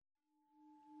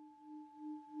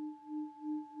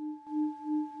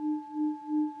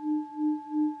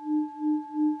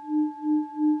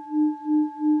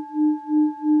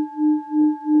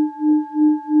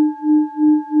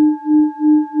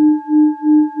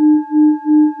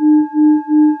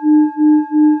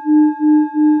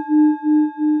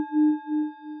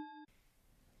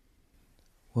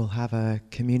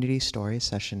community story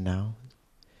session now.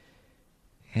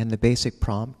 And the basic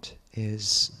prompt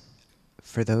is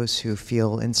for those who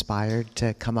feel inspired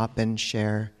to come up and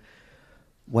share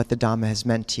what the Dhamma has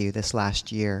meant to you this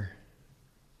last year.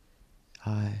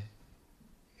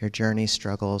 Your journey,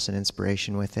 struggles, and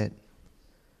inspiration with it,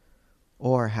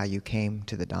 or how you came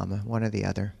to the Dhamma, one or the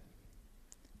other.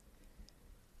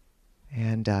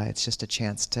 And it's just a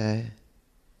chance to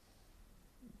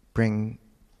bring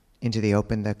into the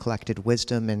open the collected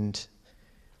wisdom and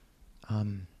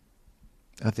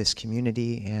of this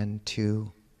community, and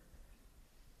to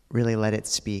really let it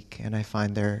speak. And I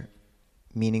find they're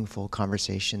meaningful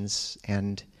conversations.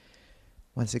 And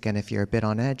once again, if you're a bit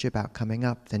on edge about coming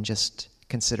up, then just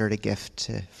consider it a gift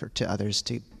to others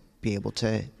to be able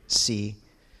to see.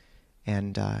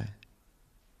 And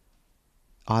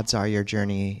odds are your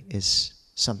journey is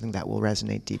something that will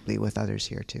resonate deeply with others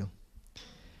here too.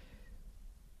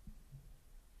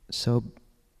 So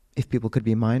if people could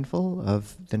be mindful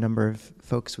of the number of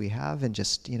folks we have, and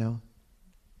just,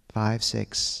 5,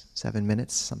 6, 7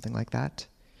 minutes, something like that.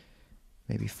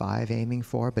 Maybe 5 aiming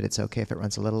for, but it's okay if it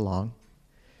runs a little long.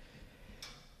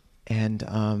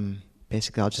 And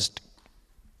basically I'll just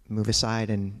move aside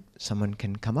and someone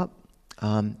can come up.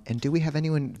 And do we have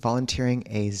anyone volunteering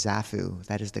a zafu?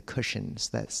 That is the cushions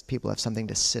that people have something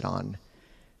to sit on.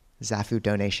 Zafu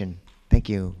donation. Thank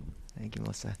you. Thank you,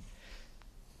 Melissa.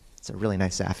 It's a really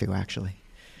nice zafu, actually.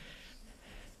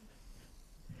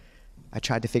 I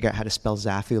tried to figure out how to spell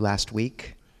zafu last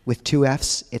week. With 2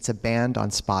 Fs, it's a band on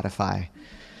Spotify.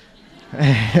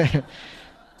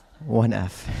 1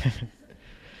 F.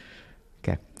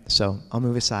 Okay, so I'll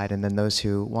move aside, and then those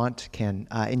who want can,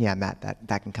 and yeah, Matt,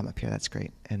 that can come up here, that's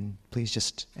great. And please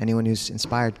just, anyone who's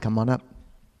inspired, come on up.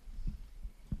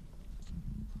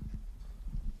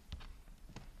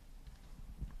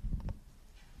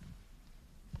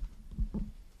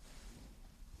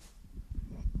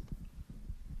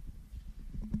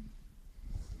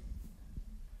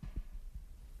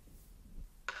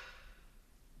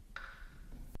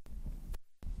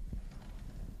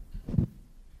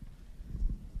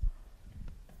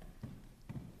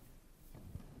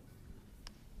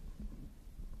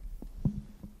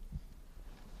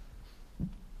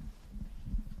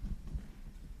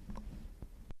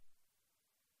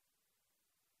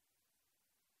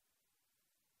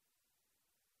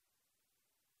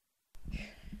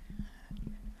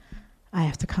 I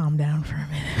have to calm down for a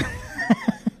minute.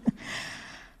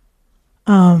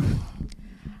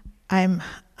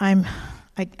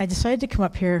 I decided to come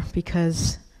up here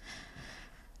because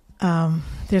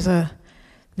there's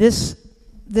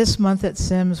this month at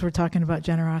Sims we're talking about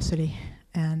generosity,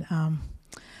 and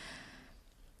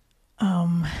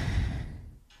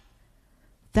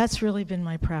that's really been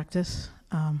my practice,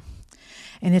 and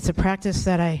it's a practice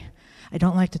that I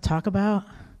don't like to talk about.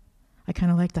 I kind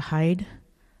of like to hide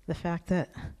the fact that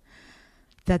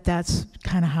that's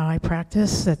kind of how I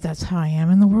practice, that's how I am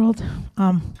in the world.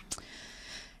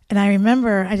 And I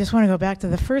remember, I just want to go back to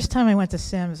the first time I went to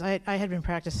Sims. I had been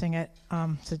practicing it,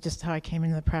 so just how I came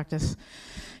into the practice,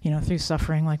 through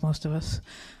suffering like most of us.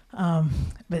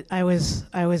 But I was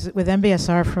with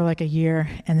MBSR for like a year,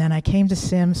 and then I came to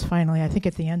Sims finally, I think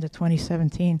at the end of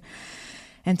 2017.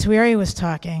 And Tueri was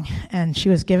talking, and she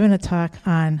was giving a talk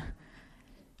on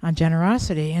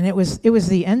generosity, and it was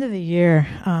the end of the year,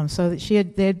 so that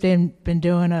they had been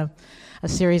doing a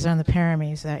series on the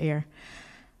paramis that year,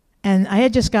 and I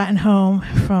had just gotten home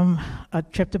from a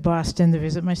trip to Boston to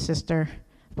visit my sister,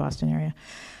 Boston area,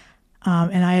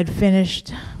 and I had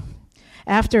finished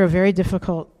after a very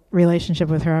difficult relationship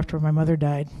with her after my mother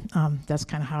died. That's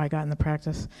kind of how I got in the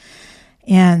practice,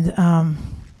 and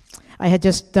I had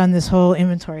just done this whole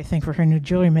inventory thing for her new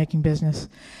jewelry making business.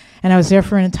 And I was there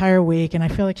for an entire week, and I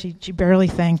feel like she barely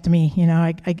thanked me.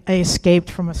 I escaped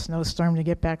from a snowstorm to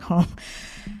get back home.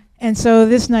 And so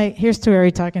this night, here's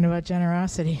Tueri talking about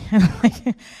generosity. And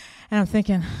I'm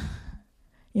thinking,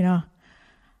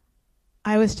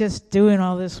 I was just doing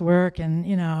all this work, and,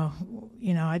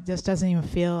 it just doesn't even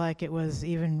feel like it was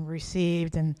even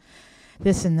received, and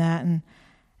this and that.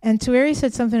 And Tueri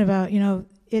said something about,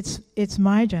 it's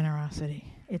my generosity.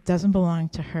 It doesn't belong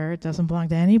to her. It doesn't belong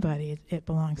to anybody. It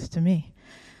belongs to me.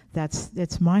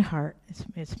 It's my heart.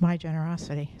 It's my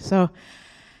generosity. So,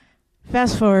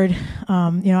 fast forward.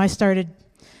 I started.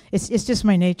 It's just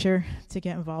my nature to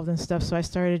get involved in stuff. So I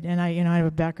started, and I have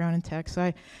a background in tech.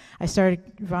 So I started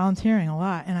volunteering a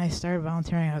lot, and I started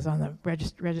volunteering. I was on the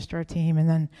registrar team, and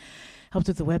then helped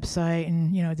with the website,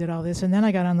 and did all this. And then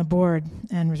I got on the board,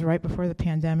 and it was right before the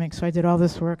pandemic. So I did all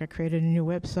this work. I created a new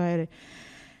website.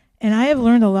 And I have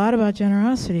learned a lot about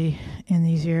generosity in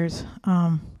these years.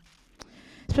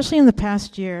 especially in the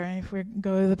past year. And if we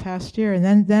go to the past year, and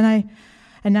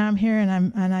now I'm here, and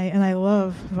I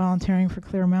love volunteering for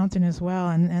Clear Mountain as well.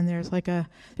 And there's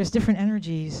different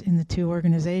energies in the two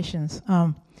organizations.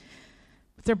 But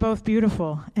they're both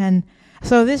beautiful. And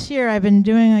so this year I've been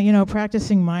doing,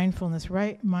 practicing mindfulness,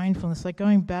 right mindfulness, like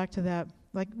going back to that,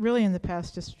 like really in the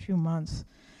past just few months.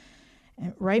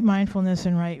 Right mindfulness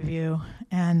and right view.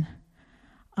 And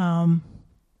I'm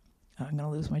going to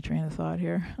lose my train of thought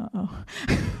here.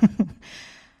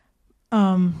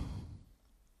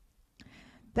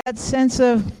 That sense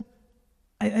of,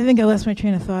 I think I lost my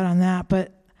train of thought on that,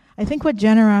 but I think what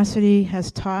generosity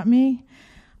has taught me,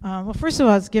 well, first of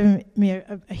all, it's given me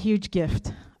a huge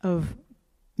gift of,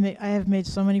 I have made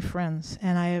so many friends,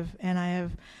 and I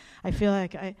feel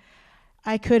like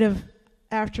I could have,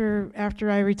 after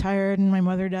I retired and my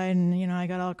mother died, and I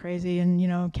got all crazy,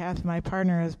 and Kath, my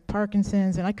partner, has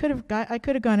Parkinson's, and I could have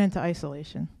gone into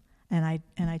isolation, and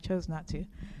I chose not to.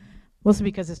 Mostly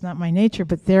because it's not my nature,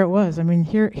 but there it was. I mean,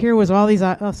 here was all this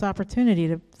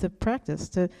opportunity to practice,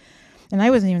 and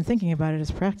I wasn't even thinking about it as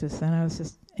practice. Then I was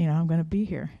just, I'm going to be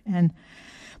here,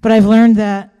 but I've learned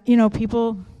that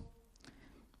people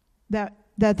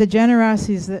that the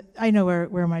generosities that I know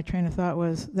where my train of thought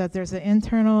was, that there's the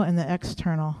internal and the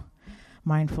external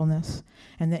mindfulness,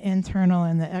 and the internal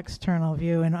and the external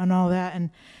view, and all that,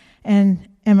 and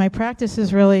my practice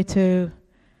is really to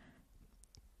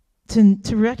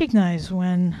recognize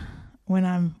when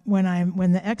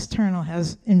the external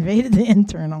has invaded the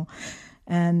internal,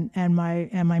 and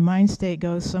my mind state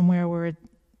goes somewhere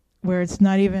where it's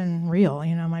not even real.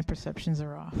 My perceptions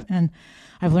are off, and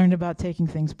I've learned about taking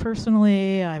things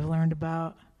personally. I've learned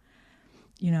about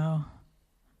a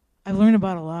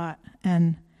lot,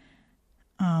 and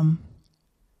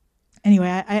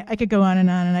anyway, I could go on,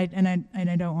 and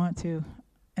I don't want to,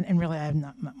 and really I have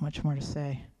not much more to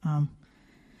say. I'm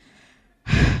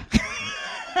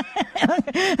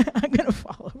going to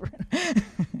fall over.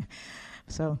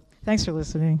 So, thanks for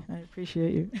listening. I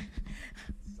appreciate you.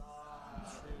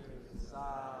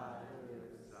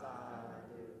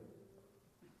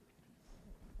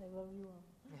 I love you all.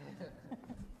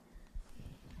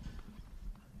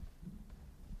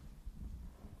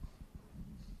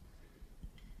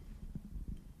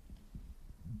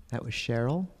 That was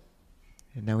Cheryl.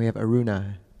 And now we have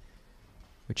Aruna,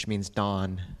 which means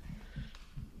dawn.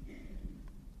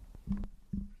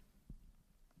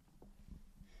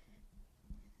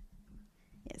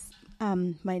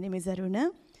 My name is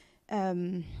Aruna.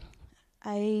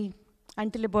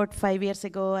 Until about 5 years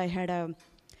ago, I had a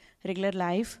regular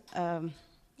life, a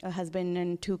husband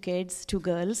and 2 kids, 2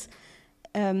 girls.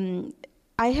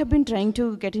 I have been trying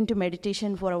to get into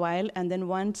meditation for a while, and then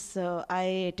once I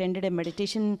attended a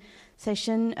meditation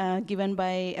session given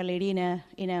by a lady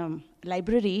in a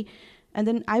library, and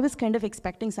then I was kind of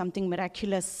expecting something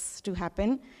miraculous to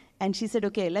happen. And she said,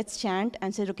 okay, let's chant.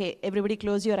 And said, okay, everybody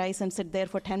close your eyes and sit there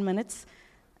for 10 minutes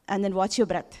and then watch your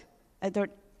breath. I thought,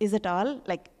 is it all?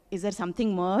 Like, is there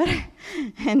something more?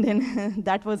 And then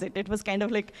that was it. It was kind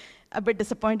of like a bit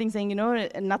disappointing, saying,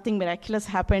 nothing miraculous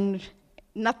happened,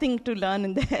 nothing to learn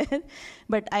in there.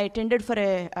 But I attended for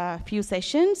a few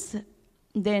sessions.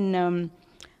 Then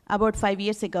about 5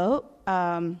 years ago,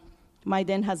 my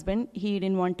then husband, he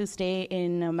didn't want to stay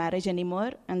in marriage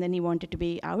anymore, and then he wanted to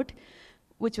be out,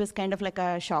 which was kind of like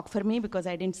a shock for me because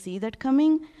I didn't see that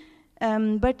coming.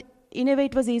 But in a way,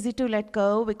 it was easy to let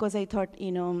go because I thought,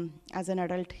 as an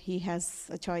adult, he has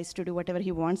a choice to do whatever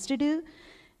he wants to do.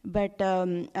 But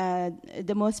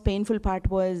the most painful part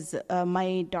was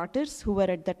my daughters, who were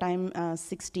at the time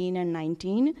 16 and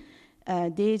 19,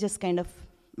 they just kind of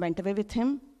went away with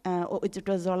him. It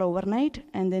was all overnight,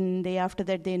 and then after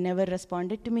that, they never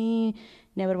responded to me,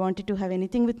 never wanted to have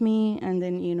anything with me, and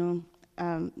then,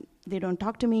 they don't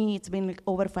talk to me. It's been like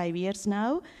over 5 years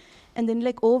now. And then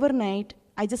like overnight,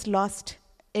 I just lost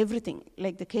everything,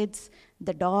 like the kids,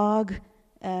 the dog,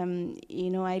 I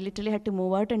literally had to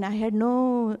move out, and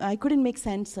I couldn't make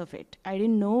sense of it. I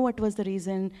didn't know what was the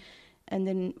reason. And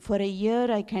then for a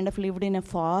year, I kind of lived in a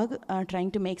fog, trying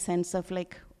to make sense of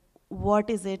like, what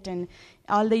is it? And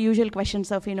all the usual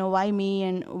questions of, why me,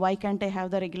 and why can't I have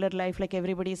the regular life like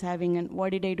everybody's having, and what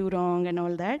did I do wrong, and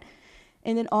all that.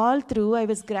 And then all through, I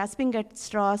was grasping at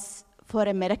straws for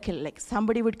a miracle. Like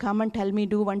somebody would come and tell me,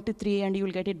 do 1, 2, 3, and you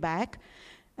will get it back.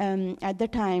 At the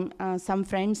time, some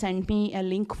friend sent me a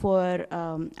link for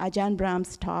Ajahn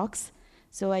Brahm's talks.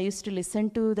 So I used to listen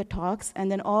to the talks,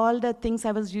 and then all the things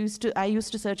I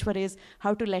used to search for is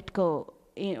how to let go.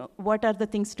 What are the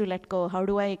things to let go? How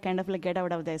do I kind of like get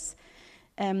out of this?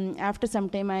 After some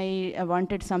time, I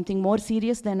wanted something more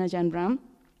serious than Ajahn Brahm.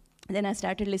 Then I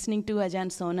started listening to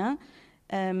Ajahn Sona.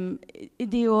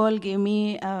 They all gave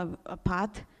me a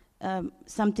path,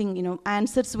 something,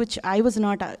 answers which I was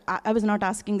not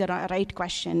asking the right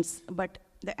questions, but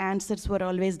the answers were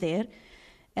always there.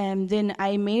 And then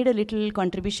I made a little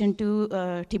contribution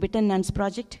to Tibetan Nuns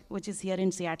Project, which is here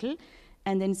in Seattle.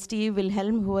 And then Steve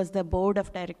Wilhelm, who was the board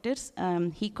of directors,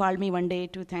 he called me one day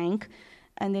to thank.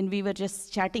 And then we were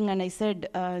just chatting, and I said,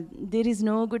 there is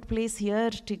no good place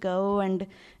here to go and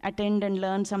attend and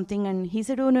learn something. And he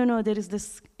said, oh, no, there is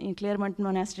this in Claremont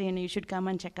Monastery, and you should come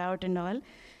and check out and all.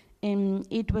 And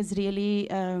it was really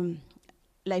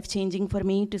life-changing for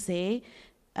me to say.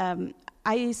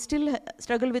 I still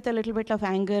struggle with a little bit of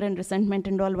anger and resentment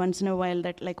and all once in a while,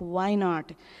 that like, why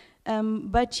not?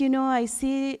 But I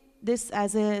see this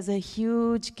as a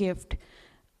huge gift.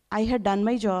 I had done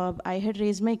my job, I had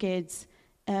raised my kids.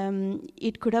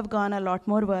 It could have gone a lot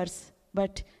more worse,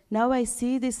 but now I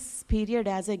see this period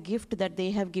as a gift that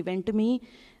they have given to me.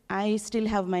 I still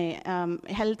have my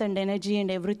health and energy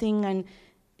and everything, and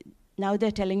now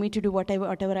they're telling me to do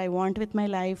whatever I want with my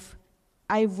life.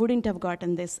 I wouldn't have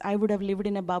gotten this. I would have lived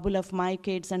in a bubble of my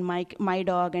kids and my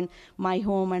dog and my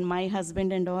home and my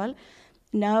husband and all.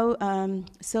 Now,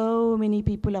 so many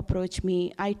people approach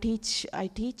me. I teach,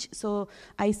 so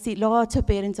I see lots of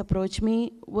parents approach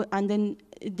me, and then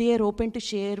they are open to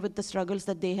share with the struggles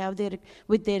that they have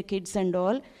with their kids and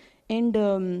all. And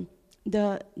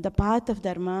the path of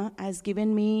Dharma has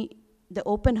given me the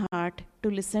open heart to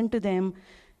listen to them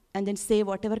and then say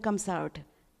whatever comes out.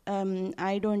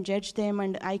 I don't judge them,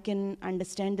 and I can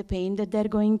understand the pain that they're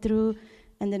going through.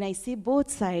 And then I see both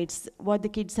sides, what the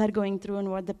kids are going through and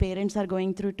what the parents are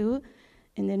going through too.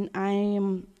 And then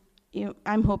I'm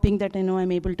hoping that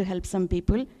I'm able to help some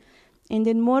people. And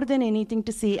then more than anything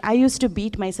to see, I used to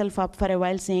beat myself up for a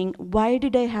while saying, why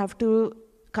did I have to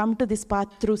come to this path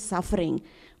through suffering?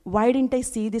 Why didn't I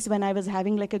see this when I was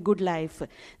having like a good life?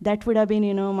 That would have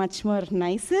been, much more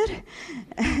nicer.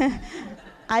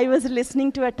 I was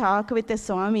listening to a talk with a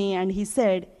Swami, and he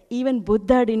said, even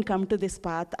Buddha didn't come to this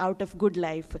path out of good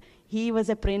life. He was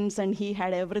a prince and he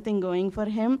had everything going for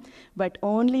him, but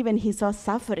only when he saw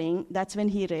suffering, that's when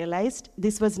he realized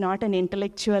this was not an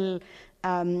intellectual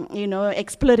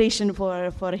exploration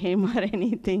for him or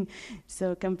anything.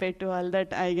 So compared to all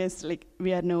that, I guess like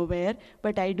we are nowhere.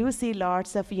 But I do see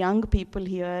lots of young people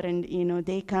here, and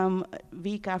they come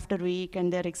week after week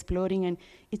and they're exploring, and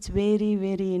it's very,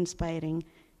 very inspiring.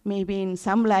 Maybe in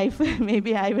some life,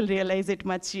 maybe I will realize it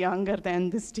much younger than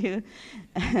this too.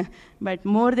 But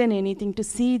more than anything, to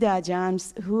see the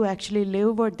Ajahns who actually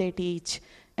live what they teach,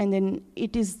 and then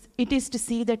it is to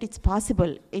see that it's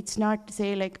possible. It's not to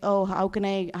say like, oh, how can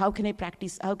I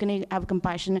practice? How can I have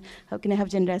compassion? How can I have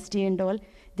generosity and all?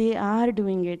 They are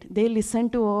doing it. They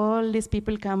listen to all these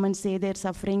people come and say their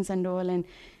sufferings and all, and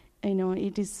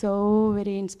it is so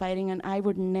very inspiring. And I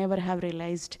would never have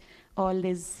realized all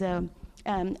this.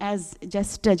 As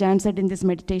just Ajahn said in this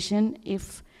meditation,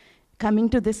 if coming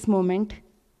to this moment,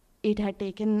 it had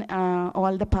taken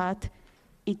all the path,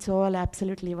 it's all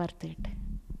absolutely worth it.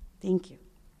 Thank you.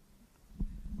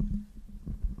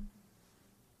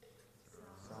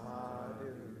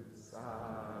 Sadhu,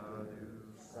 sadhu,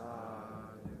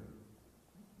 sadhu.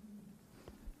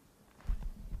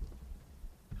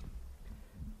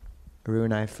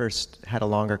 Aruna, I first had a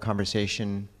longer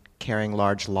conversation carrying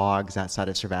large logs outside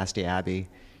of Sarvasti Abbey.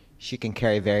 She can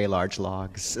carry very large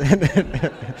logs.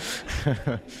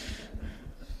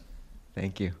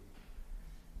 Thank you.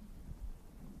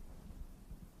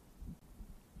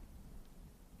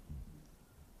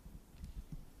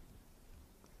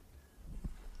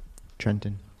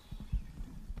 Trenton.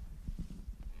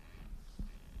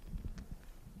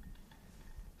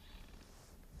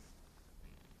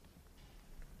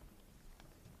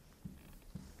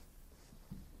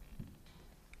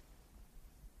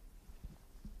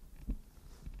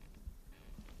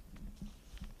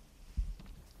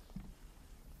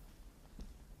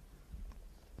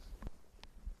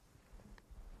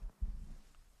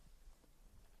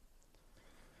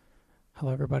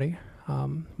 Hello, everybody.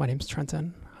 My name's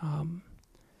Trenton.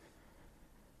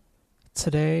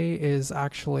 Today is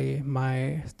actually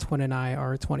my twin and I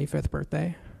our 25th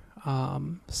birthday.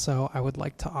 So I would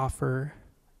like to offer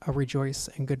a rejoice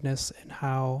in goodness in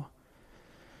how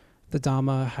the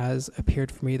Dhamma has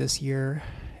appeared for me this year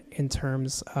in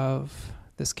terms of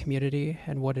this community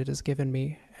and what it has given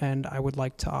me. And I would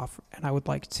like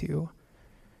to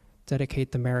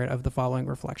dedicate the merit of the following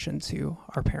reflection to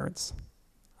our parents.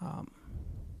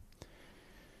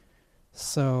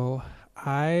 So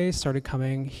I started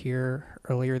coming here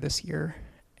earlier this year,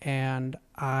 and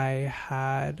I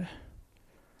had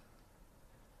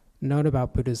known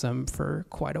about Buddhism for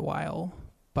quite a while,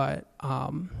 but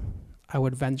I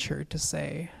would venture to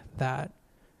say that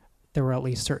there were at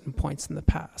least certain points in the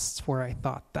past where I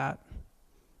thought that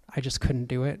I just couldn't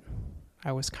do it.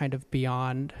 I was kind of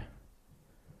beyond,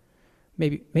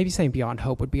 maybe saying beyond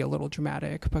hope would be a little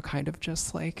dramatic, but kind of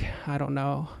just like, I don't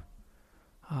know.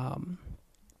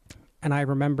 And I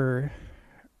remember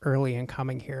early in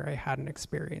coming here, I had an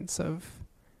experience of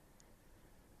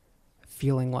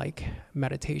feeling like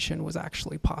meditation was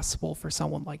actually possible for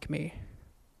someone like me.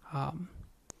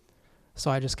 So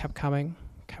I just kept coming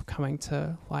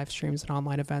to live streams and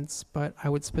online events, but I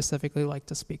would specifically like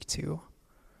to speak to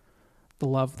the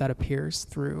love that appears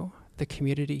through the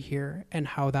community here and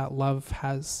how that love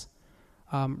has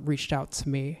reached out to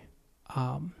me,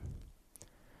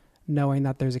 knowing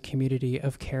that there's a community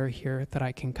of care here that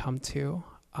I can come to,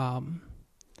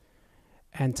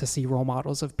 and to see role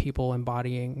models of people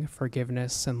embodying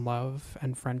forgiveness and love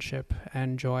and friendship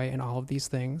and joy and all of these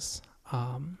things.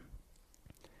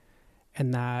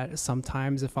 And that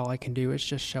sometimes if all I can do is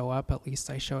just show up, at least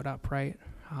I showed up, right?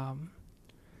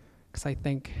 Because I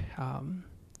think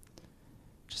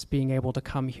just being able to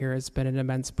come here has been an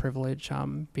immense privilege.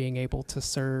 Being able to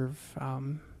serve,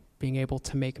 being able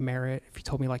to make merit. If you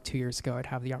told me like 2 years ago I'd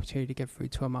have the opportunity to give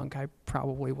food to a monk, I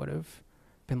probably would have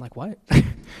been like, what?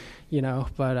 You know,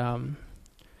 but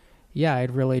yeah,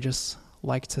 I'd really just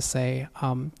like to say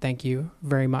thank you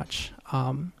very much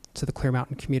to the Clear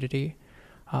Mountain community,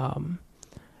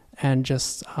 and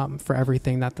just for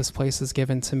everything that this place has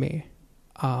given to me.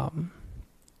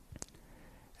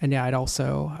 And yeah, I'd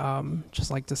also just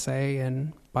like to say,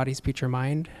 in body, speech, or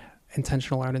mind,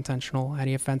 intentional or unintentional,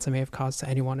 any offense I may have caused to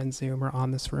anyone in Zoom or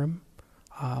on this room,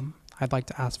 I'd like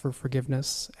to ask for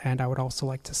forgiveness. And I would also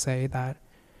like to say that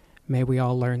may we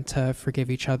all learn to forgive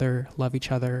each other, love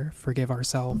each other, forgive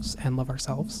ourselves, and love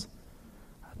ourselves.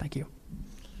 Thank you.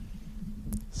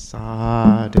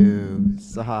 Sadhu,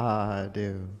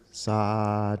 sadhu,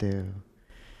 sadhu.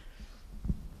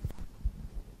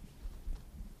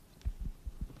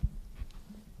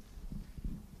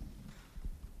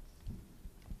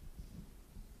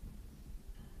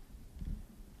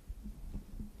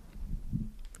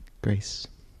 Grace.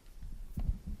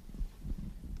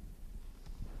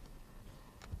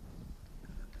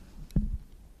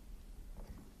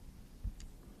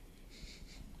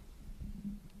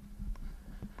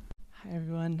 Hi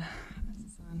everyone. This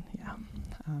is on. Yeah.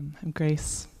 I'm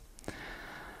Grace.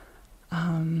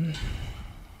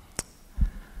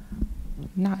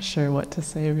 Not sure what to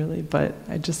say really, but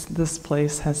this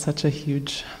place has such a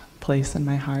huge place in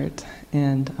my heart,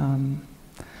 and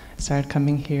I started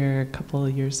coming here a couple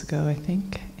of years ago, I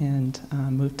think, and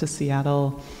moved to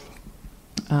Seattle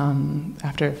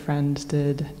after a friend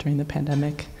did during the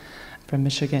pandemic from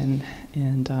Michigan,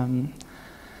 and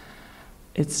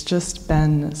it's just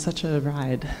been such a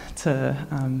ride to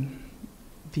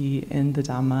be in the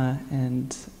Dhamma,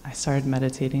 and I started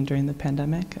meditating during the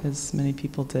pandemic, as many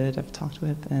people did I've talked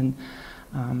with, and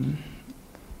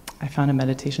I found a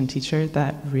meditation teacher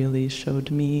that really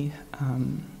showed me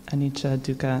anicca,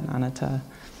 dukkha, and anatta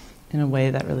in a way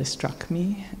that really struck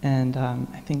me, and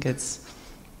I think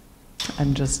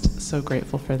I'm just so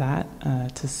grateful for that,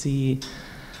 to see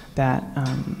that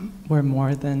we're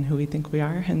more than who we think we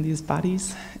are in these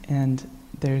bodies, and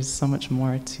there's so much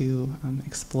more to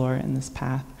explore in this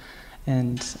path,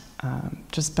 and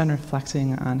just been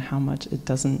reflecting on how much it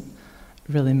doesn't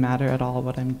really matter at all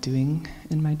what I'm doing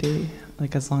in my day,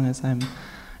 like as long as I'm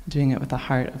doing it with a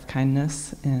heart of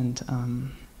kindness, and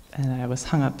I was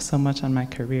hung up so much on my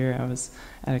career. I was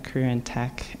at a career in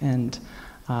tech, and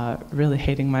really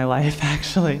hating my life,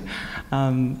 actually.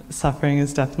 Suffering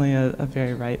is definitely a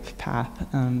very ripe path,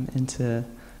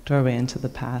 doorway into the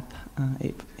path,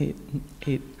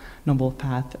 eight noble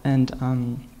path, and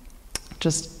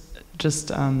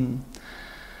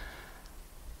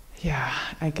yeah,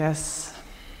 I guess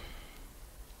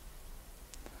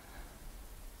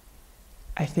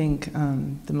I think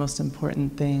the most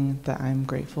important thing that I'm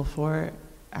grateful for,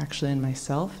 actually in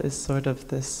myself, is sort of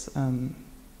this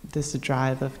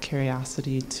drive of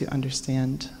curiosity to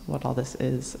understand what all this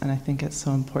is, and I think it's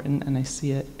so important, and I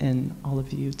see it in all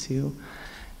of you too,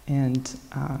 and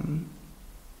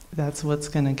that's what's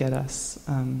going to get us,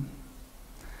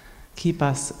 keep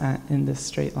us in this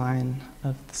straight line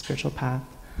of the spiritual path,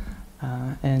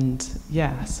 and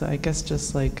yeah, so I guess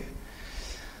just like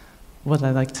what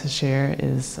I like to share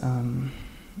is I'm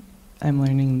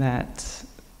learning that,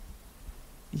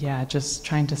 yeah, just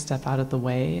trying to step out of the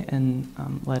way and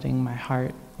letting my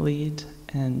heart lead,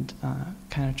 and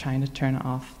kind of trying to turn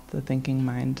off the thinking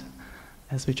mind,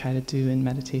 as we try to do in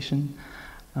meditation.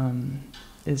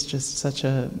 is just such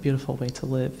a beautiful way to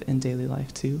live in daily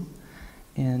life too.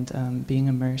 And being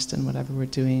immersed in whatever we're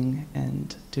doing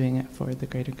and doing it for the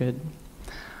greater good.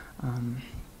 I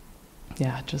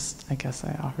guess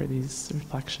I offer these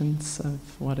reflections of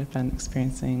what I've been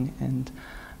experiencing. And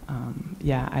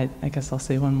I guess I'll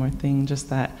say one more thing, just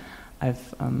that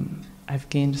I've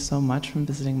gained so much from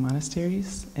visiting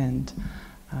monasteries, and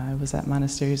I was at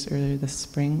monasteries earlier this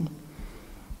spring.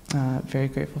 Very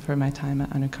grateful for my time at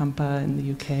Anukampa in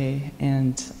the UK,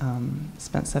 and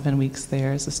spent 7 weeks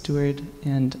there as a steward,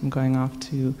 and I'm going off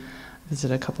to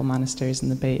visit a couple monasteries in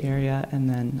the Bay Area, and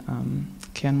then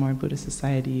Canmore Buddhist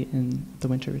Society in the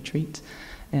winter retreat.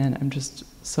 And I'm just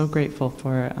so grateful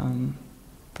for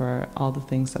all the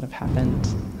things that have happened.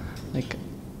 Like,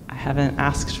 I haven't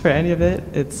asked for any of it.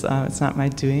 It's not my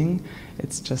doing.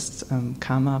 It's just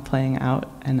karma playing out,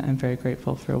 and I'm very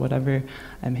grateful for whatever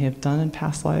I may have done in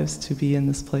past lives to be in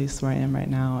this place where I am right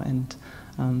now. And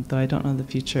though I don't know the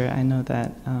future, I know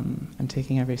that I'm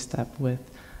taking every step with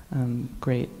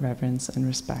great reverence and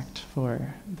respect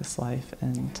for this life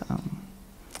and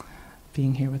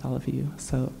being here with all of you.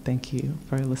 So thank you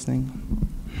for listening.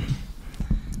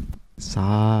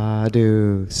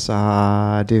 Sadhu,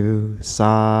 sadhu,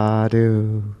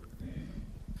 sadhu.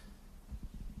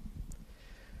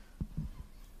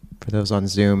 For those on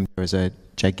Zoom, there was a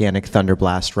gigantic thunder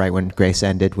blast right when Grace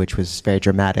ended, which was very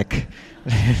dramatic.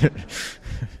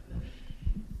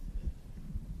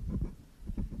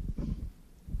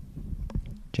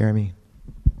 Jeremy.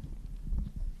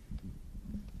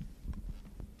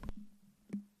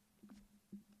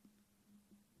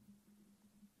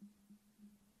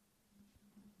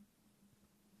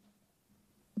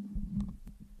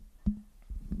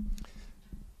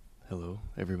 Hello,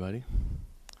 everybody.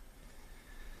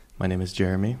 My name is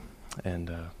Jeremy,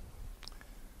 and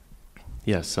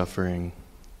suffering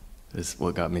is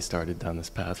what got me started down this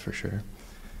path for sure.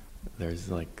 There's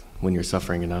when you're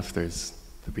suffering enough, there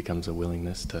becomes a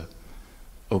willingness to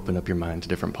open up your mind to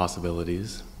different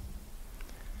possibilities.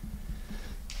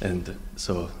 And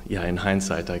so, in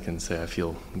hindsight, I can say I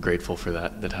feel grateful for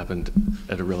that. That happened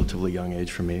at a relatively young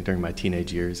age for me during my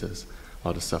teenage years. There's a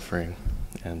lot of suffering,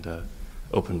 and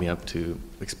opened me up to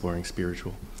exploring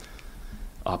spiritual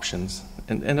options.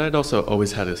 And I'd also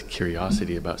always had a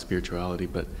curiosity about spirituality,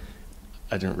 but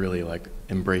I didn't really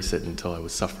embrace it until I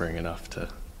was suffering enough to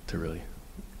really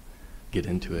get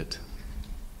into it.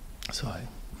 So I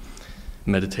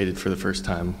meditated for the first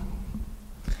time,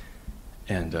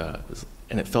 and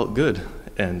it felt good.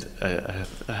 And I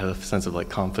had a sense of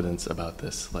confidence about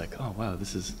this, oh wow,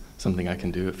 this is something I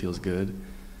can do, it feels good.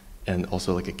 And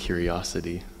also a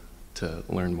curiosity to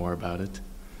learn more about it.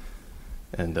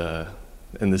 And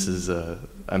this is,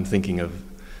 I'm thinking of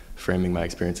framing my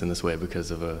experience in this way because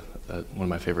of one of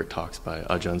my favorite talks by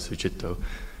Ajahn Sucitto,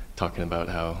 talking about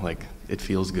how it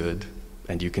feels good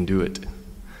and you can do it.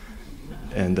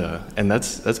 And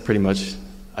that's pretty much,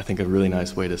 I think, a really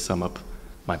nice way to sum up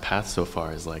my path so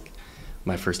far. Is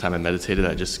my first time I meditated,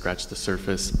 I just scratched the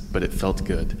surface, but it felt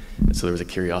good. And so there was a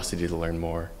curiosity to learn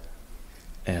more,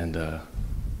 and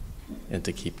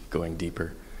to keep going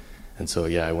deeper. And so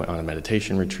I went on a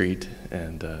meditation retreat,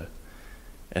 and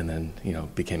then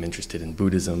became interested in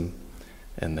Buddhism,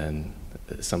 and then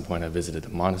at some point I visited a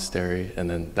monastery, and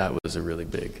then that was a really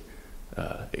big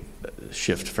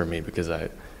shift for me, because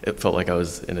it felt like I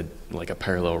was in a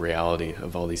parallel reality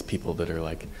of all these people that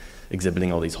are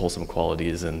exhibiting all these wholesome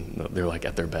qualities, and they're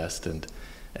at their best, and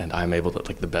I'm able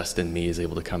to the best in me is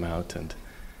able to come out. And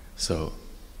so,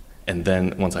 and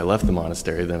then once I left the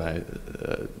monastery, then I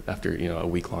after a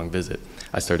week-long visit,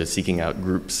 I started seeking out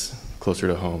groups closer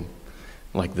to home,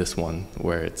 like this one,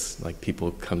 where it's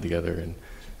people come together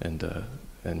and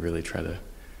really try to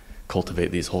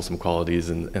cultivate these wholesome qualities,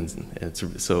 and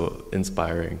it's so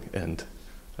inspiring and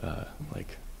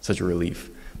such a relief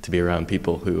to be around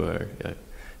people who are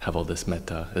have all this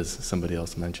metta, as somebody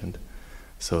else mentioned.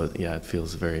 So it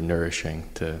feels very nourishing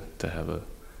to have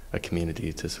a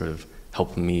community to sort of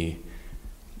help me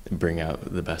bring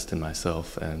out the best in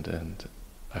myself, and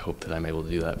I hope that I'm able to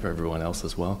do that for everyone else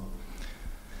as well.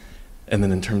 And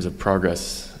then in terms of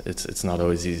progress, it's not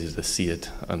always easy to see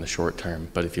it on the short term,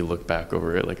 but if you look back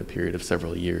over it a period of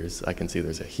several years, I can see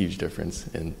there's a huge difference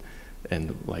in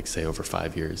say over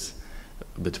 5 years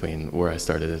between where I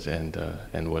started it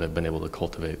and what I've been able to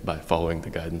cultivate by following the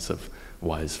guidance of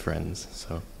wise friends.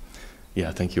 So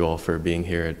thank you all for being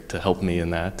here to help me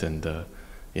in that, and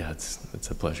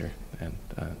it's a pleasure, and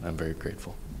I'm very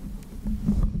grateful.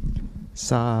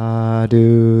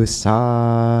 Sadhu,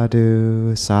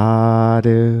 sadhu,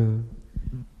 sadhu.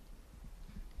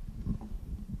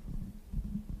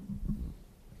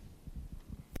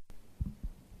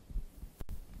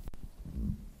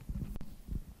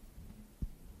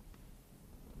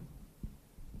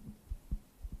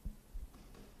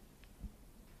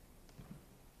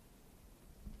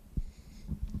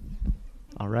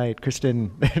 right,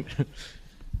 Kristen. I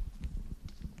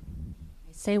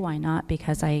say why not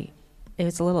because it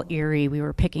was a little eerie. We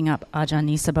were picking up Ajahn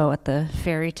Nisabo at the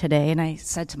ferry today, and I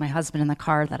said to my husband in the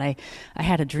car that I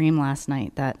had a dream last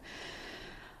night that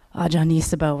Ajahn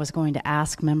Nisabo was going to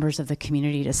ask members of the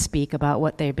community to speak about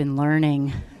what they've been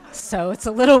learning. So it's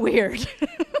a little weird.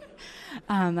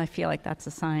 I feel like that's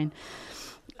a sign.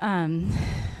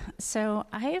 So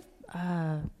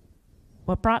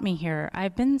what brought me here,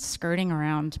 I've been skirting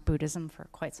around Buddhism for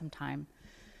quite some time.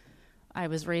 I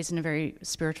was raised in a very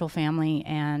spiritual family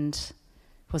and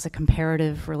was a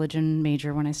comparative religion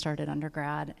major when I started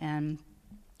undergrad, and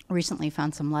recently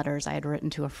found some letters I had written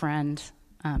to a friend.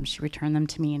 She returned them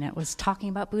to me, and it was talking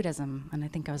about Buddhism, and I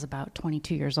think I was about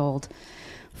 22 years old,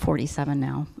 47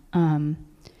 now.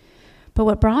 But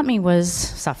what brought me was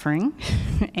suffering,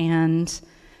 and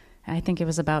I think it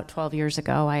was about 12 years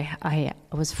ago, I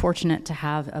was fortunate to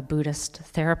have a Buddhist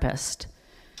therapist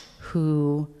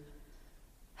who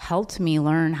helped me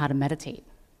learn how to meditate.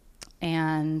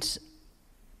 And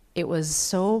it was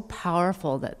so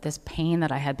powerful that this pain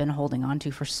that I had been holding on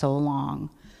to for so long,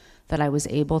 that I was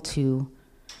able to,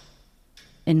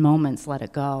 in moments, let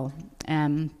it go.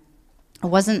 And it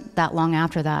wasn't that long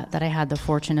after that I had the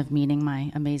fortune of meeting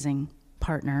my amazing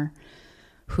partner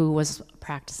who was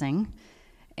practicing.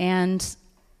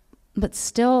 But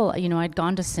still, I'd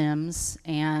gone to Sims,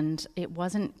 and it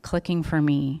wasn't clicking for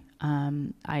me.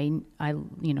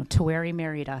 Taweri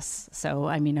married us, so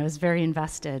I was very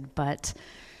invested, but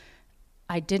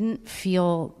I didn't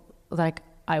feel like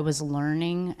I was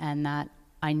learning and that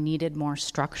I needed more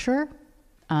structure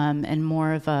and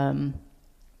more of a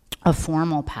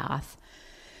formal path.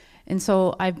 And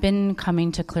so I've been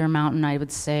coming to Clear Mountain, I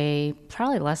would say,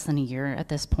 probably less than a year at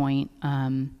this point.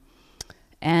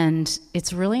 And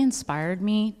it's really inspired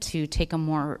me to take a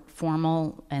more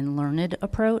formal and learned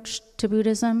approach to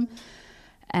Buddhism.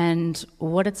 And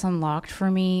what it's unlocked for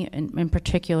me, and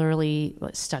particularly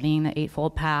studying the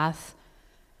Eightfold Path,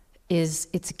 is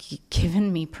it's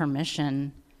given me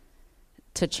permission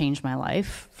to change my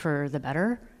life for the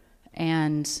better.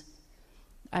 And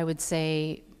I would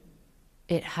say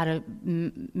it had a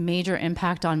major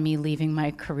impact on me leaving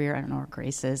my career, I don't know where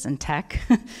Grace is, in tech,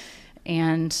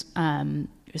 and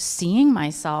seeing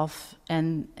myself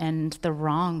and the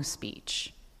wrong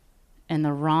speech and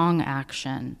the wrong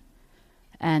action,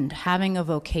 and having a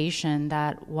vocation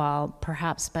that, while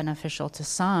perhaps beneficial to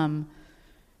some,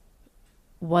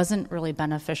 wasn't really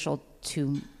beneficial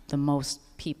to the most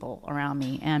people around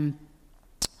me. And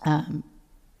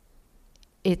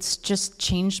it's just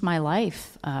changed my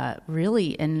life, really,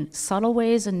 in subtle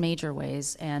ways and major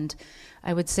ways. And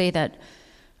I would say that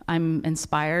I'm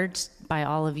inspired by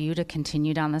all of you to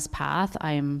continue down this path.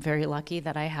 I am very lucky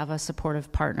that I have a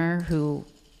supportive partner who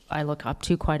I look up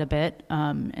to quite a bit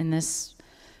in this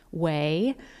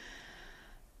way.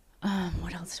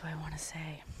 What else do I want to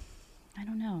say? I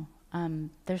don't know.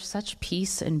 There's such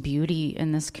peace and beauty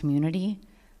in this community,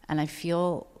 and I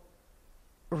feel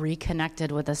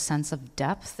reconnected with a sense of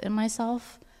depth in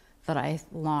myself that I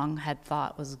long had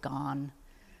thought was gone.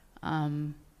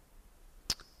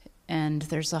 And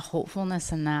there's a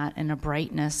hopefulness in that, and a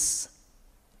brightness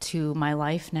to my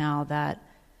life now that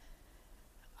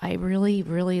I really,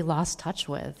 really lost touch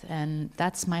with. And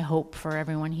that's my hope for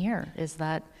everyone here, is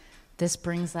that this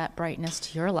brings that brightness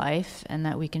to your life, and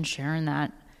that we can share in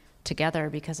that together,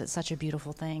 because it's such a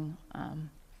beautiful thing.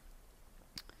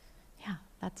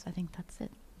 I think that's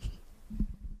it.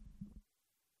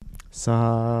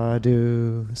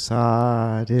 Sadhu,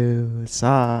 sadhu,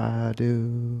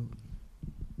 sadhu.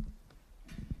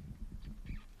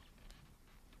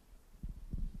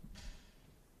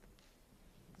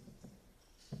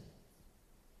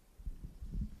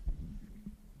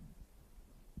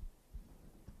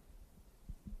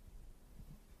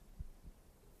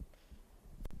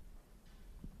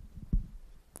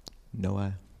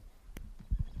 Noah.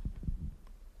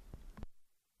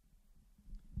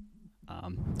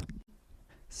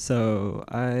 So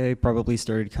I probably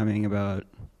started coming about,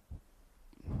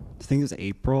 I think it was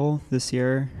April this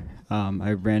year.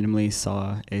 I randomly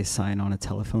saw a sign on a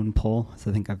telephone pole. So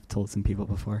I think I've told some people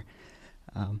before.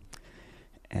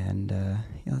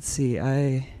 Let's see.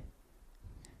 I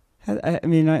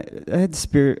had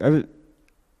spirit.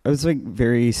 I was like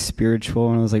very spiritual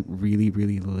when I was like really,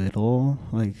 really little.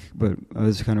 But I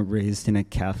was kind of raised in a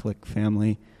Catholic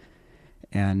family,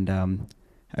 and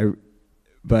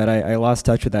I lost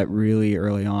touch with that really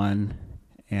early on,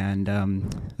 and I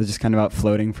was just kind of out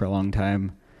floating for a long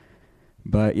time.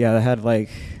 But yeah, I had like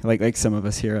some of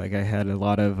us here, I had a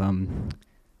lot of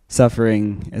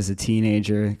suffering as a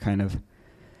teenager. Kind of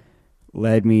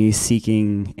led me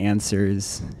seeking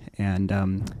answers. And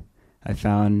I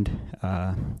found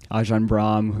Ajahn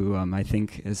Brahm, who I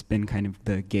think has been kind of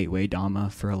the gateway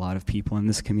Dhamma for a lot of people in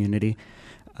this community.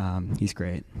 He's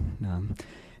great.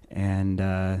 And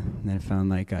then I found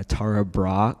like Tara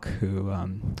Brock, who,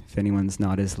 if anyone's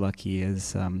not as lucky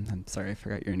as, I'm sorry, I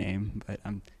forgot your name, but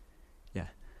yeah,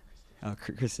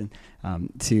 Kristen,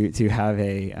 to have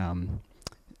a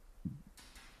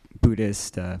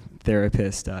Buddhist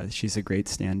therapist. She's a great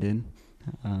stand-in.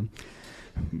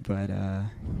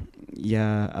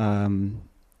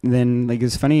 Then like it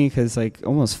was funny because like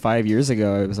almost 5 years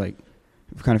ago, I was like,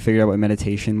 kind of figured out what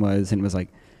meditation was, and was like,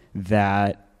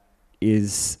 that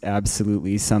is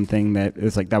absolutely something that it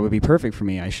was like, that would be perfect for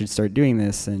me. I should start doing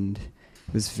this. And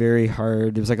it was very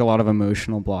hard. There was like a lot of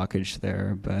emotional blockage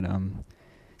there, but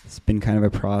it's been kind of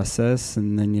a process.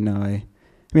 And then,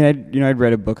 I'd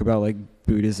read a book about like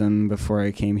Buddhism before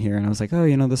I came here, and I was like, oh,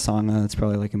 the Sangha, it's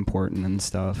probably like important and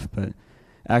stuff. But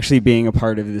actually being a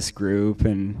part of this group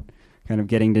and kind of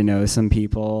getting to know some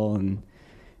people and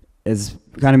has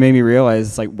kind of made me realize,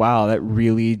 it's like, wow, that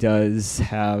really does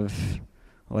have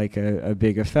like a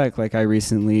big effect. Like I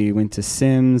recently went to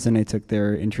Sims and I took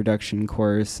their introduction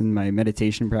course, and my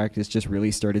meditation practice just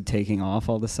really started taking off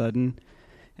all of a sudden.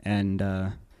 And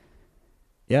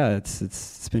yeah,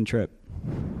 it's been a trip.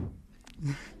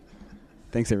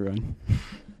 Thanks, everyone.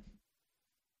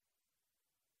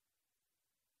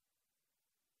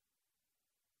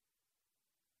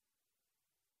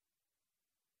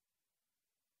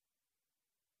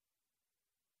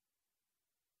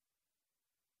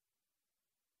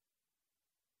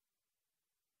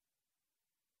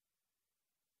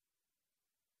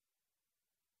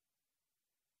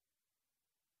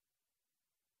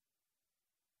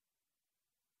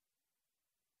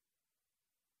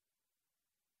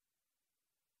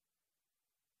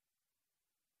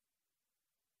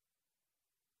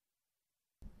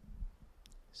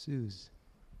 Sooz.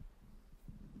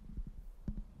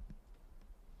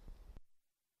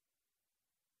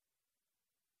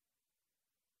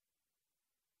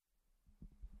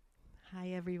 Hi,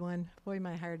 everyone. Boy,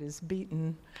 my heart is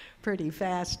beating pretty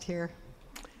fast here.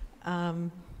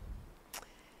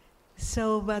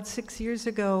 So about 6 years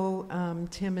ago,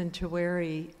 Tim and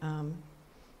Taweri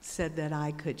said that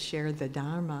I could share the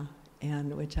Dhamma,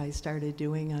 and which I started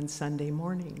doing on Sunday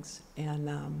mornings.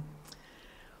 And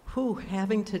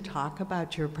having to talk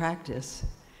about your practice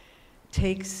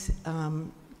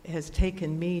has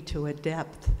taken me to a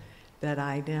depth that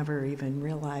I never even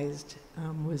realized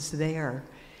was there.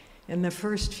 In the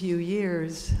first few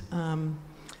years,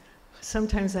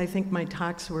 sometimes I think my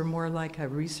talks were more like a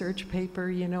research paper,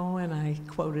 and I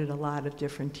quoted a lot of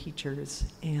different teachers.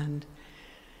 And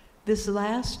this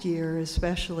last year,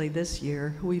 especially this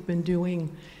year, we've been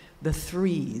doing the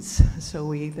threes.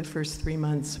 So the first 3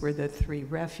 months were the 3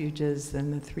 refuges, then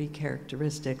the 3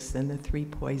 characteristics, then the 3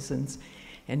 poisons,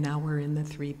 and now we're in the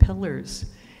 3 pillars.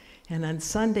 And on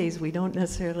Sundays, we don't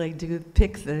necessarily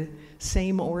pick the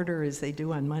same order as they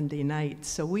do on Monday nights.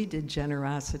 So we did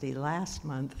generosity last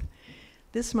month.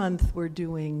 This month, we're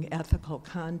doing ethical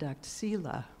conduct,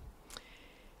 sila.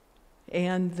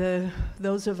 And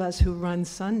those of us who run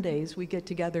Sundays, we get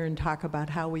together and talk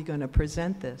about how we're going to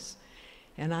present this.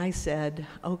 And I said,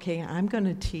 okay, I'm going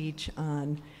to teach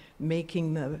on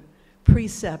making the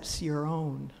precepts your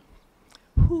own.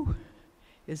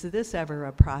 Is this ever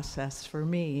a process for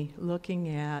me,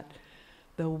 looking at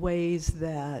the ways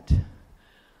that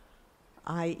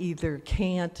I either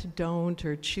can't, don't,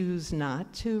 or choose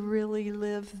not to really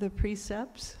live the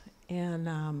precepts?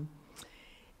 And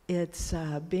it's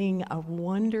being a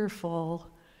wonderful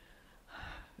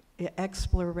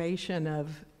exploration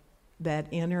of that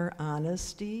inner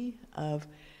honesty of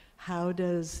how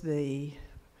does the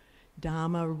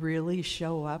Dhamma really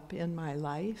show up in my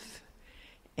life.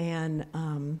 And,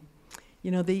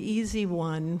 the easy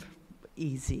one,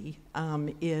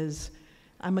 is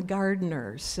I'm a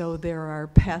gardener, so there are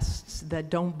pests that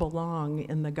don't belong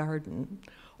in the garden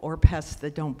or pests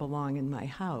that don't belong in my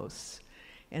house.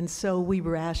 And so we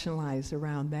rationalize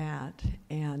around that.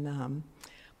 And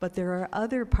but there are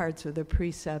other parts of the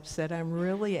precepts that I'm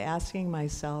really asking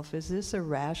myself, is this a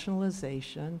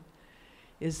rationalization?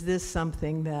 Is this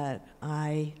something that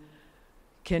I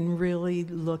can really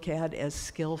look at as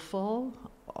skillful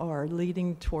or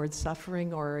leading towards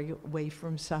suffering or away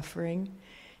from suffering?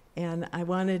 And I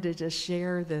wanted to just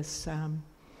share this,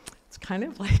 it's kind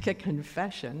of like a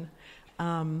confession.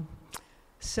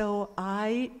 So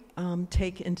I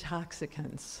take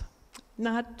intoxicants.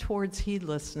 Not towards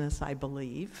heedlessness, I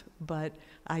believe, but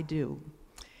I do.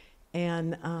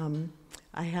 And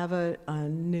I have a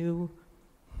new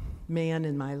man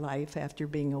in my life after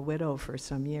being a widow for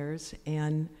some years,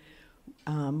 and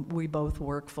we both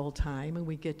work full time, and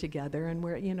we get together, and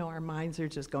we're, our minds are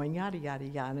just going yada, yada,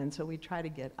 yada, and so we try to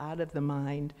get out of the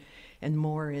mind and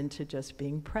more into just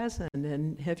being present,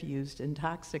 and have used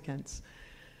intoxicants.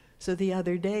 So the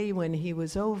other day when he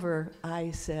was over,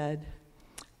 I said,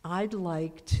 I'd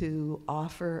like to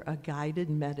offer a guided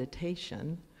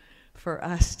meditation for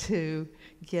us to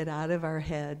get out of our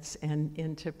heads and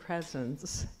into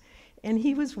presence. And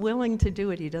he was willing to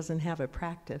do it. He doesn't have a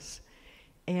practice.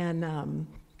 And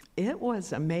it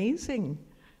was amazing.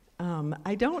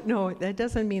 I don't know, that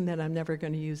doesn't mean that I'm never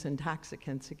going to use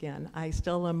intoxicants again. I'm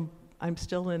still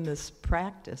in this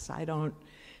practice. I don't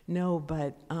know,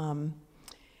 but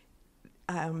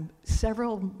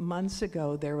several months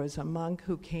ago, there was a monk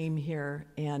who came here,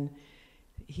 and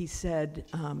he said,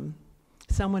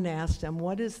 someone asked him,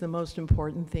 what is the most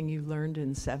important thing you learned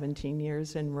in 17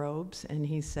 years in robes? And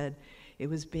he said, it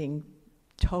was being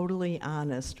totally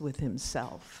honest with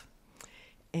himself.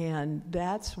 And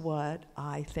that's what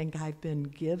I think I've been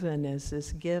given as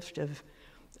this gift of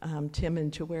Tim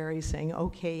and Taweri saying,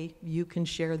 okay, you can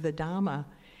share the Dhamma.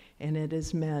 And it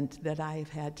has meant that I've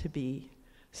had to be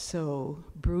so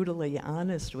brutally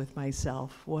honest with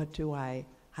myself. How do I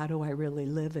really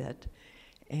live it?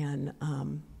 And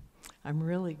I'm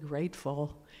really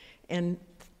grateful. And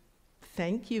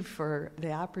thank you for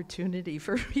the opportunity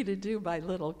for me to do my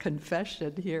little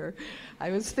confession here.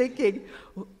 I was thinking,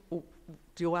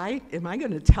 am I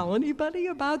going to tell anybody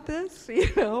about this?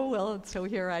 Well, so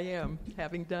here I am,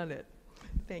 having done it.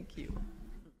 Thank you.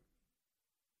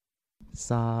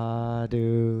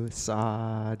 Sadhu,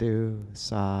 sadhu,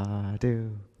 sadhu.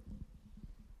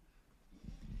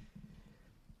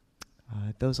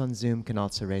 Those on Zoom can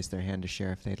also raise their hand to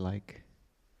share if they'd like.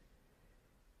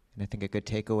 And I think a good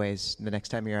takeaway is the next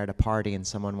time you're at a party and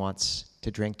someone wants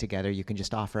to drink together, you can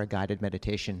just offer a guided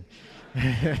meditation.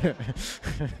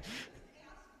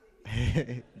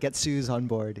 Get Sooz on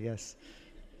board, yes.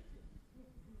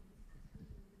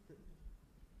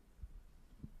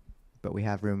 But we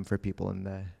have room for people in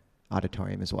the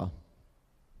auditorium as well.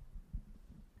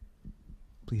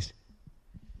 Please.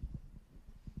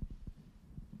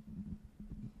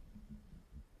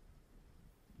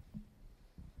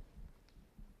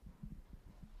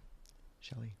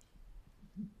 Shelley.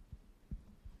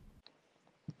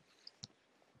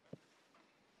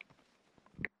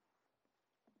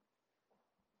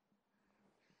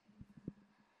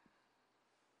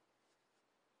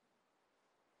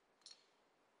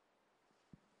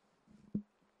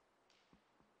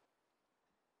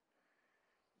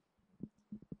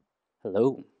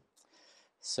 Hello.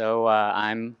 So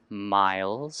I'm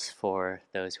Miles, for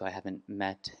those who I haven't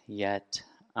met yet.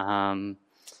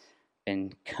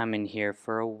 Been coming here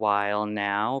for a while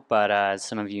now, but as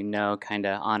some of you know, kind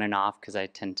of on and off, because I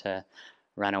tend to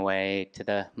run away to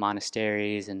the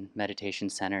monasteries and meditation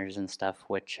centers and stuff,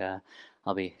 which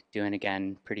I'll be doing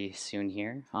again pretty soon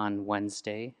here on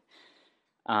Wednesday.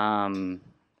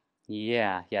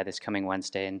 This coming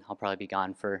Wednesday, and I'll probably be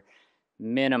gone for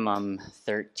minimum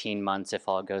 13 months if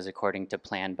all goes according to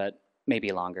plan, but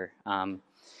maybe longer. I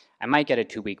might get a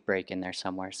 2-week break in there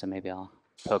somewhere, so maybe I'll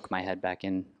poke my head back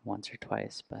in once or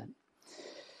twice. But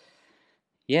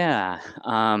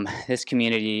this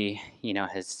community,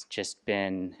 has just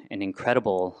been an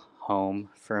incredible home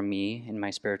for me in my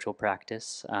spiritual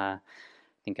practice. I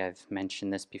think I've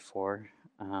mentioned this before,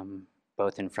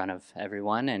 both in front of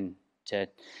everyone and to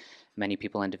many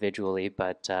people individually,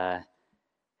 but I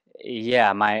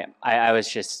was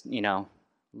just,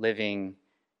 living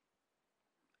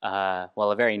a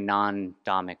very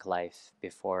non-Dhammic life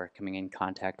before coming in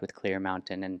contact with Clear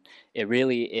Mountain, and it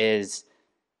really is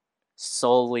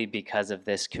solely because of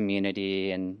this community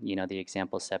and the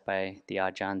example set by the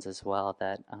Ajahns as well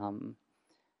that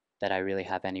I really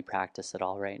have any practice at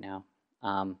all right now.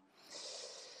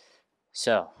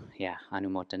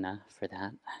 Anumotana for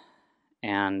that.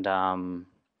 And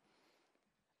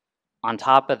on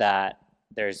top of that,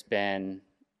 there's been,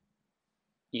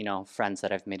 friends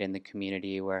that I've made in the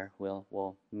community where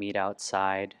we'll meet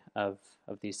outside of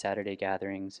these Saturday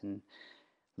gatherings and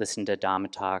listen to Dhamma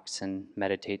talks and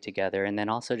meditate together, and then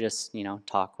also just,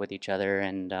 talk with each other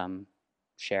and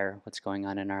share what's going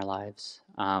on in our lives.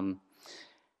 And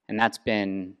that's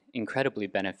been incredibly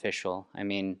beneficial. I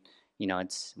mean,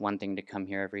 it's one thing to come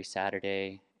here every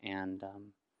Saturday and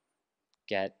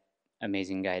get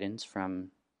amazing guidance from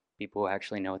people who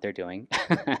actually know what they're doing.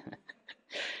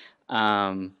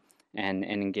 And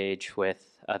engage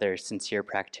with other sincere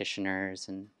practitioners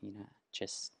and,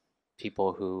 just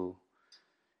people who,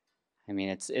 I mean,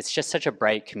 it's just such a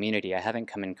bright community. I haven't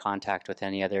come in contact with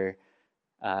any other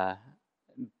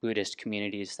Buddhist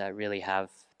communities that really have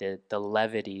the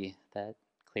levity that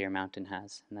Clear Mountain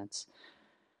has, and that's,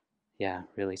 yeah,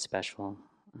 really special.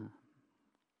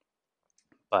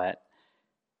 But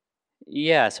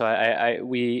yeah, so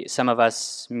we some of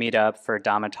us meet up for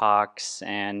Dhamma talks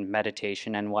and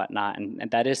meditation and whatnot,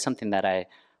 and that is something that I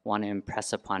want to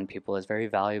impress upon people is very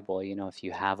valuable. You know, if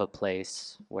you have a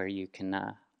place where you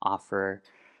can offer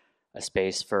a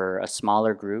space for a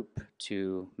smaller group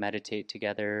to meditate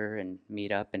together and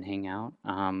meet up and hang out,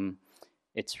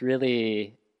 it's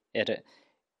really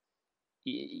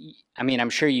I mean, I'm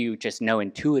sure you just know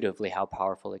intuitively how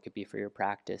powerful it could be for your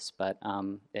practice, but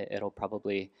it'll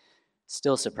probably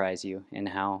still surprise you in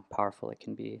how powerful it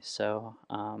can be. So,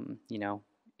 you know,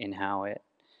 in how it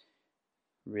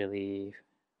really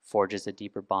forges a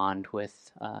deeper bond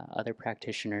with other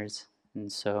practitioners.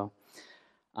 And so,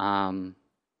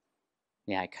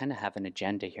 yeah, I kind of have an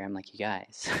agenda here. I'm like, you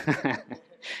guys,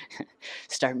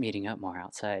 start meeting up more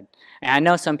outside. And I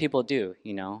know some people do,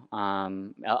 you know,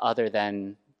 other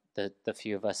than the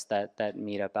few of us that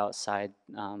meet up outside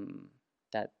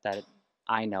that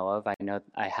I know of. I know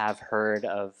I have heard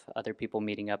of other people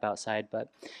meeting up outside, but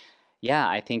yeah,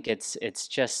 I think it's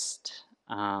just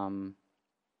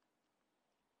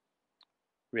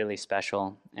really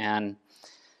special. And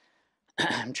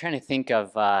I'm trying to think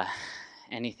of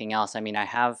anything else. I mean, I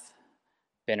have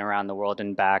been around the world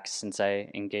and back since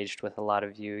I engaged with a lot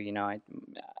of you. You know,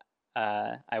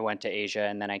 I went to Asia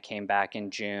and then I came back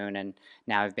in June, and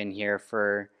now I've been here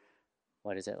for,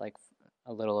 what is it, like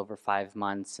a little over 5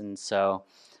 months. And so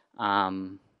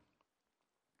now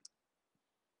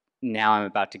I'm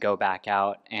about to go back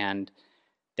out, and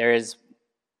there is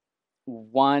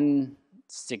one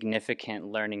significant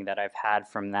learning that I've had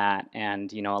from that.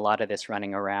 And, you know, a lot of this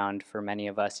running around for many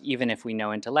of us, even if we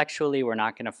know intellectually, we're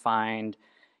not going to find,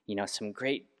 you know, some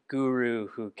great guru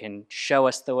who can show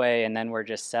us the way, and then we're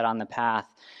just set on the path.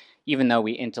 Even though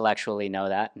we intellectually know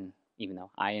that, and even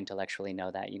though I intellectually know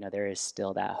that, you know, there is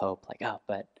still that hope, like, oh,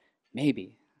 but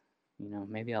maybe, you know,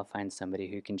 maybe I'll find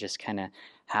somebody who can just kind of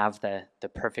have the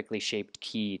perfectly shaped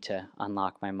key to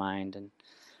unlock my mind. And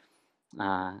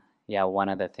yeah, one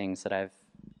of the things that I've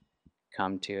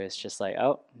come to is just like,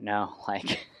 oh no,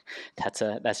 like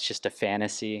that's just a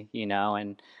fantasy, you know.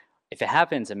 And if it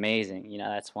happens, amazing, you know,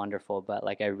 that's wonderful. But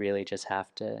like, I really just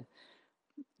have to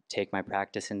take my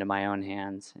practice into my own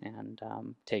hands and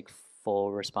take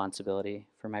full responsibility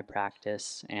for my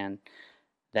practice. And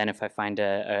then if I find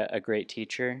a great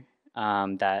teacher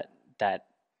that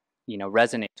you know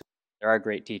resonates, there are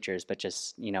great teachers, but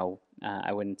just, you know,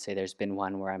 I wouldn't say there's been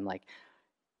one where I'm like,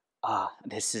 ah,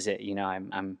 this is it, you know,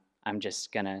 I'm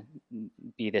just gonna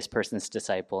be this person's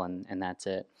disciple, and that's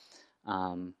it.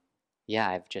 Yeah,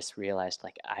 I've just realized,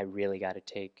 like, I really got to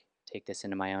take this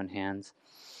into my own hands,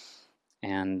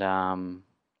 and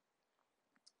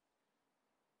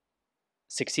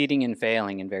succeeding and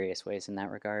failing in various ways in that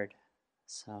regard.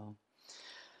 So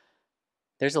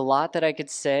there's a lot that I could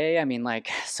say. I mean,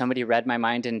 like, somebody read my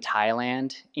mind in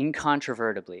Thailand,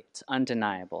 incontrovertibly, it's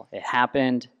undeniable. It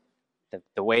happened.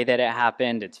 The way that it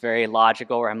happened, it's very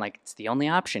logical, where I'm like, it's the only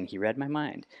option. He read my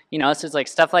mind. You know, so it's like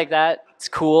stuff like that. It's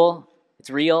cool. It's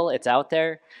real. It's out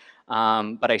there.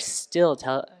 But I still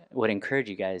would encourage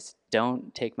you guys,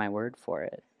 don't take my word for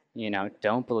it. You know,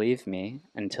 don't believe me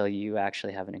until you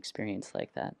actually have an experience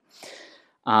like that.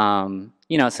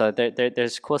 You know, so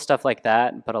there's cool stuff like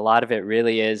that, but a lot of it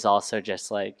really is also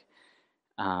just like,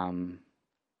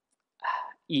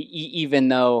 even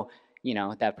though, you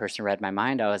know, that person read my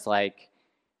mind, I was like,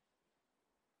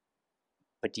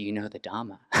 but do you know the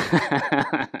Dhamma?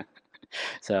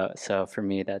 So for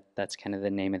me, that's kind of the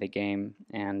name of the game,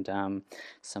 and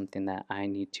something that I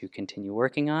need to continue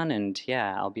working on. And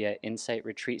yeah, I'll be at Insight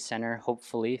Retreat Center,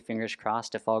 hopefully, fingers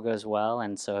crossed, if all goes well.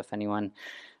 And so if anyone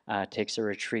takes a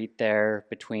retreat there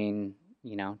between,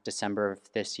 you know, December of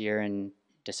this year and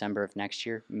December of next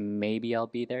year, maybe I'll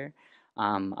be there,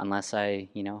 unless I,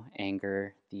 you know,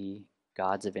 anger the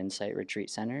gods of Insight Retreat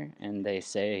Center and they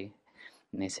say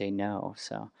no.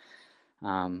 So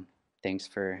thanks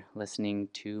for listening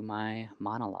to my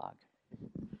monologue.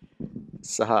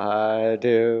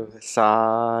 Sadhu,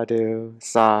 sadhu,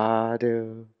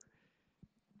 sadhu.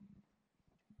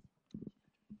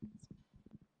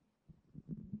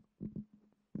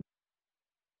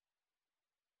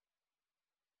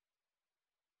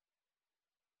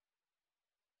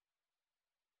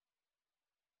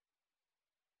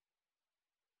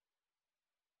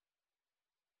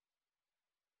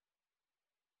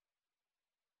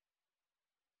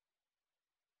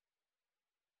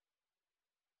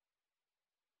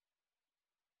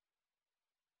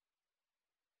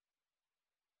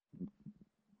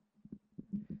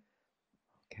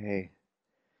 Okay.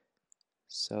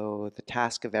 So the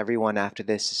task of everyone after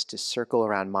this is to circle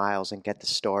around Miles and get the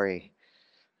story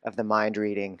of the mind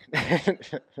reading.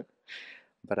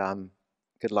 But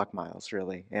good luck, Miles,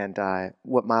 really. And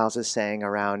what Miles is saying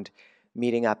around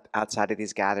meeting up outside of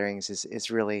these gatherings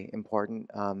is really important.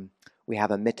 We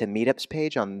have a Mitta Meetups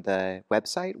page on the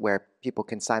website where people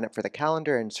can sign up for the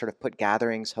calendar and sort of put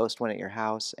gatherings, host one at your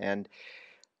house. And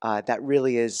that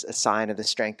really is a sign of the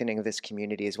strengthening of this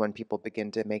community, is when people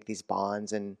begin to make these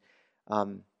bonds and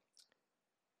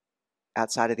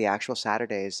outside of the actual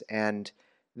Saturdays. And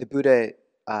the Buddha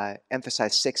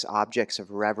emphasized 6 objects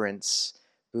of reverence: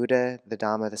 Buddha, the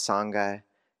Dhamma, the Sangha,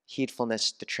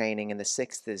 heedfulness, the training, and the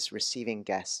 6th is receiving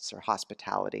guests or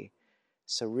hospitality.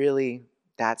 So really,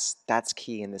 that's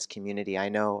key in this community. I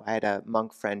know I had a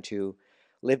monk friend who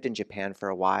lived in Japan for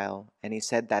a while, and he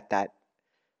said that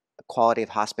quality of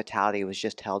hospitality was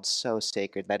just held so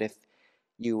sacred that if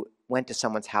you went to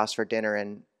someone's house for dinner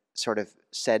and sort of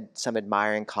said some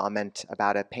admiring comment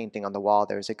about a painting on the wall,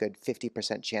 there was a good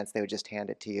 50% chance they would just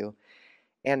hand it to you.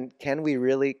 And can we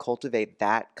really cultivate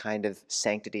that kind of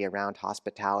sanctity around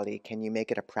hospitality? Can you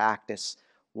make it a practice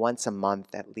once a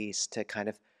month at least to kind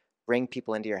of bring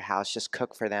people into your house, just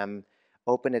cook for them,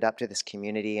 open it up to this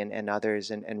community and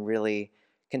others, and really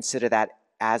consider that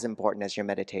as important as your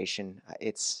meditation?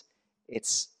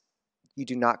 You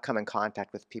do not come in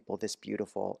contact with people this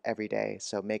beautiful every day,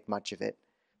 so make much of it.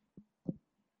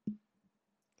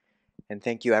 And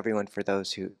thank you everyone for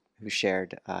those who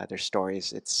shared their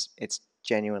stories. It's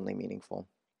genuinely meaningful.